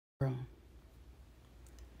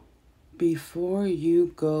Before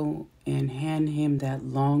you go and hand him that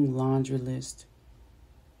long laundry list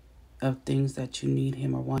of things that you need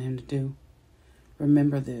him or want him to do,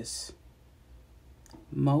 remember this.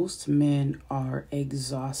 Most men are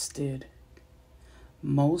exhausted.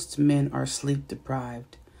 Most men are sleep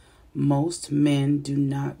deprived. Most men do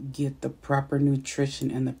not get the proper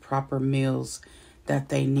nutrition and the proper meals that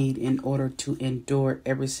they need in order to endure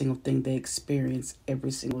every single thing they experience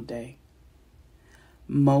every single day.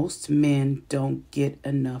 Most men don't get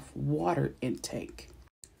enough water intake.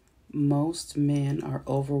 Most men are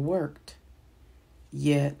overworked,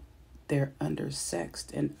 yet they're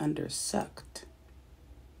undersexed and undersucked.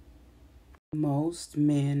 Most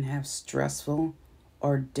men have stressful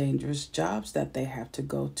or dangerous jobs that they have to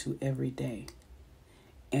go to every day.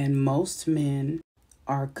 And most men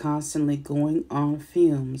are constantly going on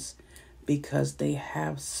fumes because they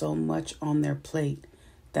have so much on their plate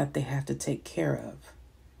that they have to take care of.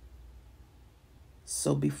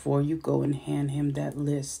 So before you go and hand him that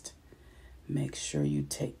list, make sure you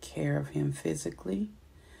take care of him physically.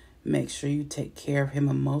 Make sure you take care of him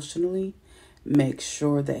emotionally. Make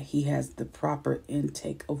sure that he has the proper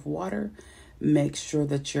intake of water. Make sure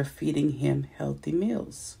that you're feeding him healthy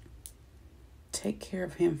meals. Take care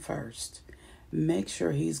of him first. Make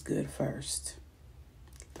sure he's good first.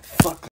 The fuck